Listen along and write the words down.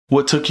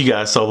What took you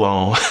guys so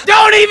long?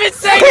 Don't even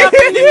say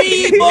nothing to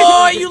me,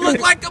 boy. You look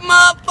like a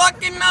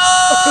motherfucking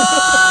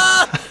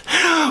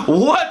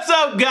What's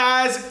up,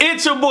 guys?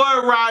 It's your boy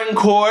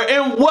Rottencorr,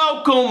 and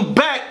welcome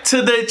back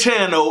to the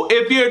channel.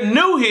 If you're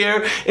new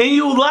here and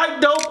you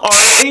like dope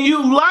art and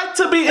you like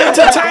to be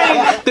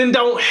entertained, then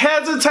don't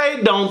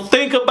hesitate, don't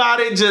think about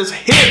it, just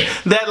hit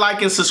that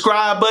like and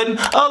subscribe button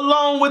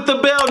along with the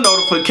bell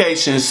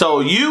notification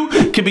so you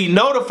can be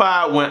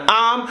notified when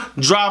I'm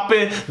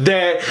dropping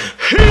that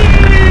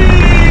heat.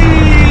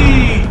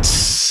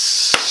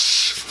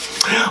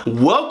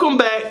 Welcome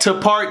back to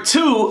part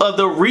 2 of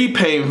the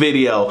repaint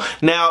video.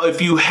 Now,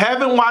 if you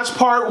haven't watched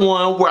part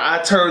 1 where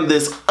I turned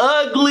this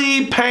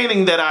ugly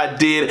painting that I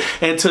did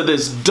into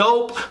this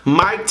dope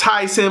Mike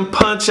Tyson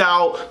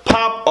Punchout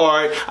pop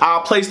art,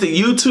 I'll place the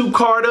YouTube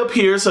card up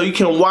here so you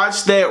can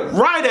watch that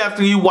right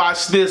after you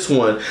watch this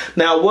one.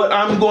 Now, what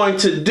I'm going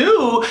to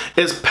do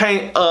is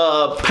paint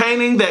a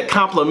painting that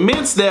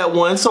complements that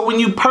one, so when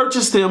you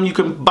purchase them, you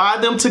can buy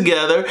them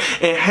together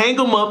and hang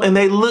them up and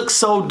they look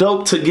so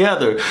dope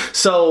together.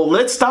 So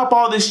let's stop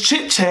all this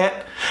chit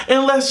chat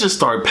and let's just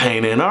start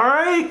painting, all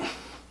right?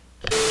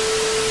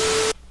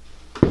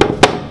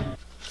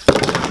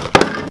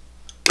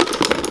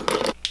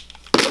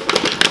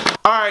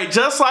 Alright,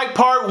 just like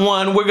part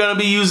 1, we're going to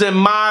be using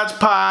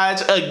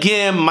Podge.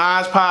 Again,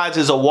 Podge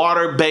is a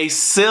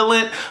water-based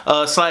sealant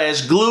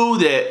slash glue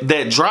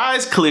that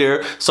dries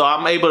clear, so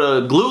I'm able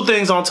to glue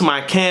things onto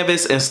my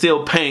canvas and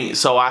still paint.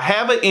 So I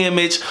have an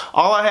image.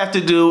 All I have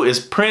to do is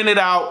print it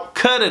out,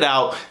 cut it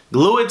out,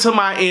 glue it to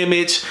my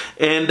image,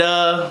 and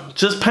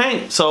just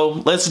paint. So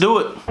let's do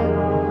it.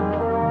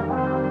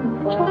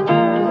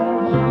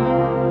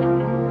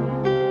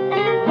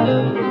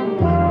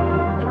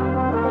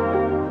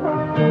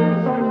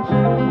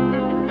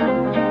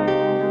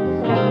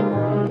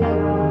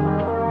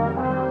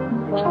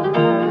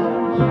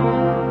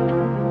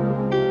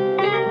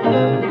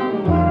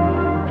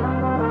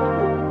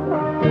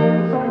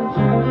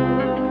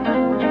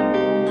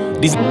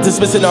 These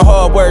dismissing the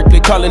hard work,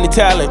 they calling it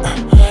talent.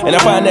 And I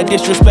find that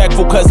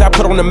disrespectful, cause I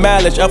put on the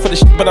mileage. Up for the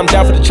shit, but I'm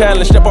down for the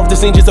challenge. Step off the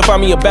scene just to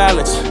find me a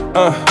balance.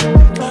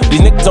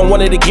 These niggas don't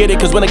want it to get it,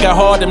 cause when it got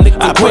hard, them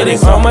niggas I quit it.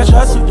 So much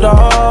hustle,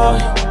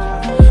 dog.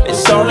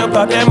 It's all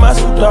about that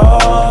muscle,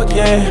 dog,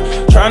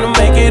 yeah. Trying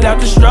to make it out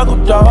the struggle,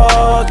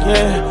 dog,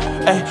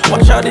 yeah. Hey,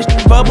 watch out this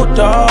bubble,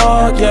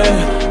 dog,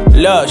 yeah.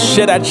 Look,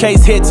 shit, I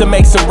chase hits to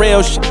make some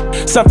real shit,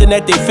 something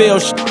that they feel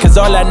shit. Cause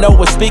all I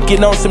know is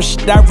speaking on some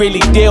shit I really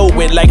deal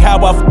with, like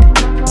how I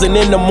and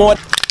in the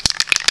morning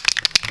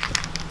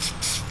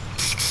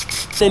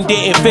and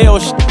didn't feel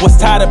shit. Was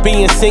tired of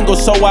being single,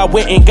 so I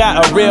went and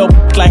got a real,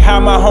 like how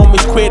my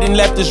homies quit and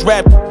left this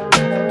rap.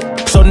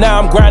 So now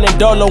I'm grinding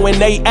dolo in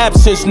they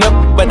absence, nook.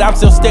 But I'm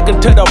still sticking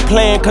to the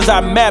plan, cause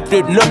I mapped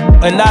it, nook.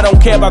 And I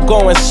don't care about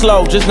going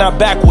slow, just not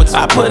backwards.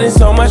 I put in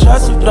so much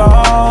hustle,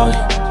 dog.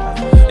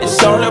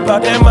 It's all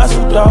about that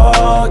muscle,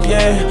 dog,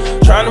 yeah.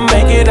 Trying to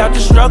make it out the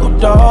struggle,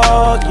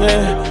 dog,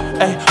 yeah.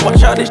 Hey,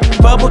 watch out this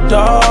bubble,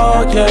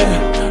 dog,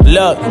 yeah.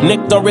 Look,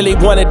 Nick don't really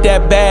want it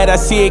that bad, I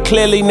see it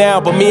clearly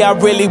now. But me, I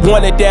really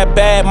want it that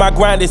bad, my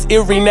grind is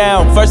eerie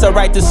now. First I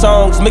write the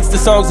songs, mix the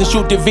songs and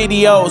shoot the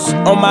videos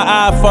on my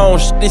iPhone,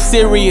 shit is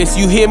serious,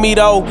 you hear me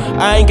though?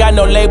 I ain't got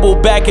no label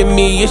backing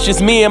me, it's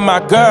just me and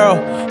my girl.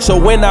 So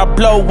when I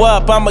blow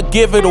up, I'ma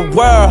give it a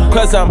whirl.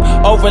 Cause I'm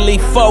overly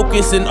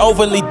focused and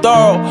overly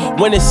thorough.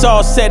 When it's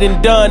all said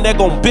and done, they're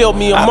gon' build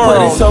me a moral. I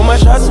put in so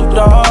much hustle,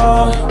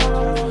 dog.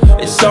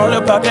 It's all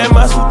about that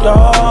muscle,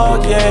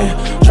 dog,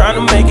 yeah. Trying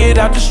to make it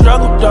out the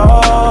struggle,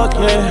 dog,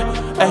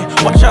 yeah.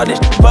 Hey, watch out this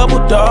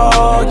bubble,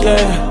 dog,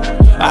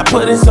 yeah. I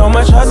put in so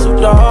much hustle,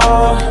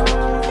 dog.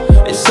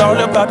 It's all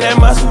about that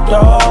muscle,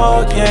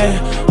 dog,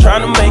 yeah.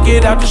 Trying to make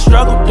it out the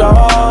struggle,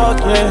 dog,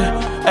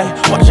 yeah.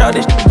 Hey, watch out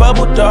this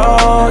bubble,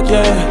 dog,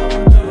 yeah.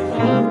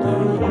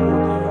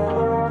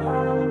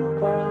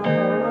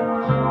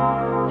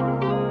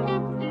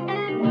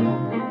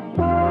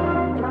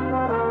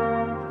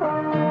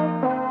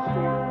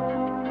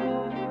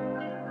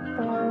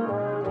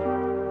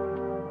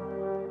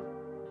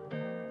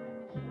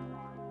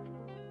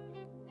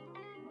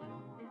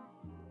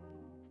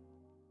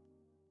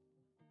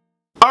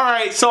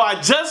 Alright, so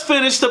I just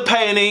finished the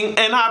painting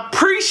and I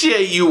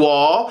appreciate you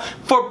all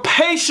for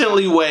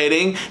patiently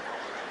waiting.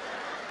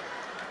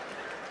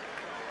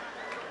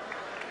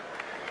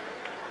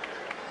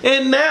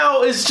 And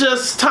now it's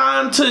just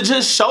time to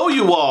just show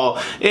you all.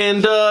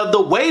 And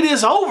the wait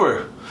is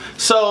over.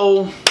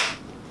 So,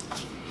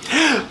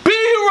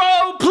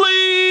 B-roll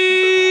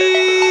please!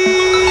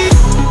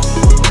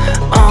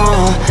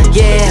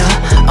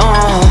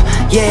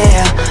 Yeah,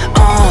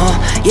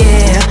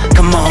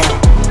 come on.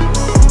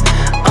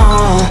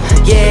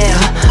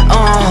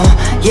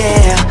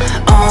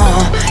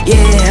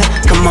 Yeah,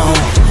 come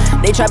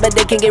on. They They try but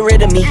they can't get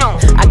rid of me.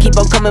 I keep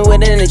on coming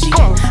with energy.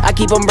 I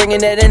keep on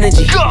bringing that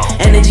energy.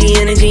 Energy,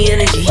 energy,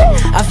 energy.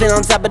 I feel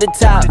on top of the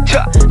top.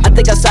 I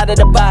think outside of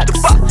the box.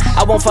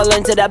 I won't fall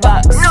into that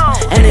box.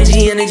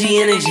 Energy,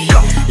 energy, energy.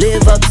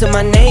 Live up to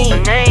my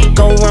name.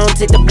 Go wrong,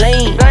 take the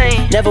blame.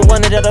 Never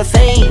wanted other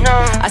fame.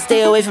 I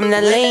stay away from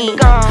that lane.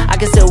 I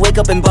can still wake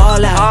up and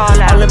ball out.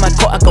 All in my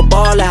court, I go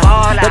ball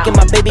out. Look at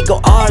my baby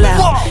go all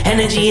out.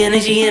 Energy,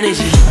 energy,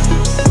 energy.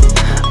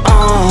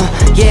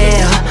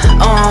 Yeah,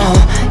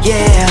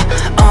 yeah,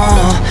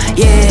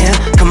 yeah,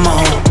 come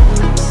on.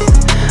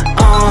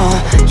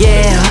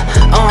 Yeah,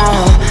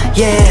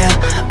 yeah,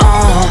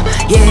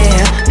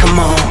 yeah, come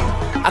on.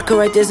 I could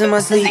write this in my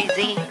sleep.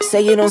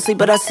 Say you don't sleep,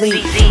 but I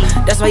sleep.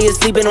 That's why you're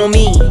sleeping on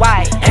me.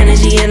 Why?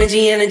 Energy,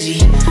 energy, energy.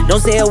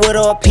 Don't say a word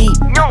or a peep.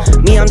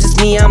 Me, I'm just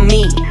me, I'm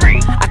me.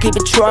 I keep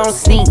it true, I don't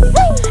sneak.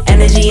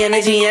 Energy,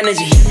 energy,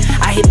 energy.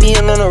 I hit being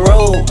on the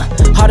road.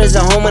 Hard as a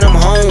home when I'm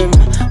home.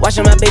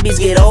 Watching my babies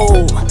get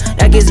old.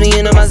 That gets me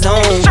into my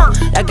zone.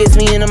 That gets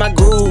me into my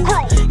groove.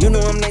 You know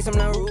I'm nice, I'm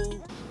not rude.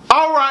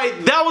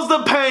 Alright, that was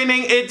the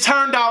painting. It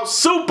turned out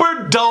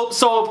super dope,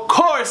 so of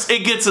course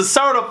it gets a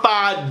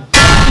certified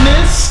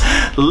dopeness.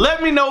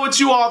 Let me know what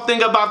you all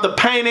think about the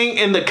painting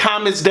in the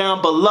comments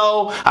down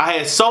below. I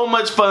had so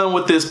much fun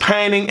with this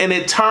painting and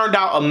it turned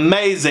out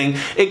amazing,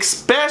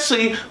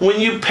 especially when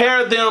you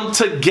pair them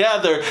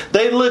together.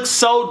 They look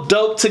so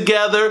dope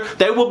together.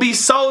 They will be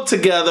sold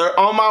together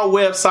on my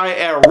website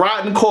at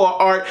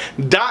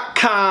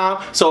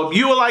rottencorr.com. So if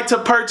you would like to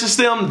purchase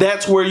them,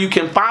 that's where you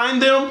can find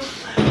them.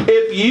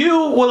 If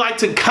you would like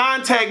to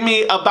contact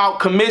me about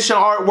commission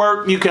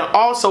artwork, you can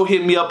also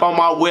hit me up on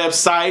my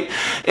website.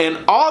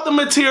 And all the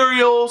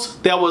materials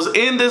that was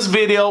in this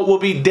video will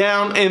be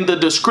down in the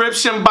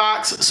description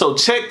box, so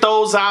check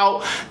those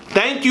out.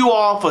 Thank you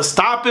all for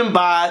stopping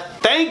by.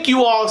 Thank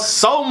you all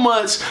so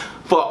much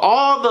for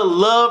all the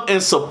love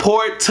and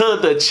support to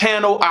the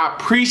channel. I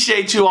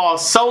appreciate you all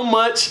so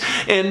much.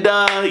 And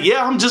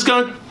yeah, I'm just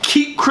gonna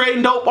keep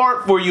creating dope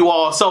art for you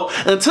all. So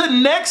until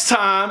next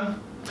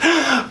time,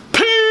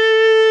 peace.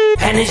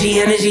 Energy,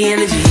 energy,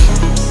 energy.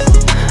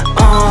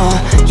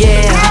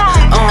 Yeah,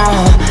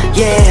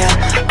 yeah,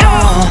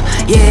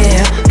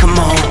 yeah, come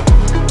on.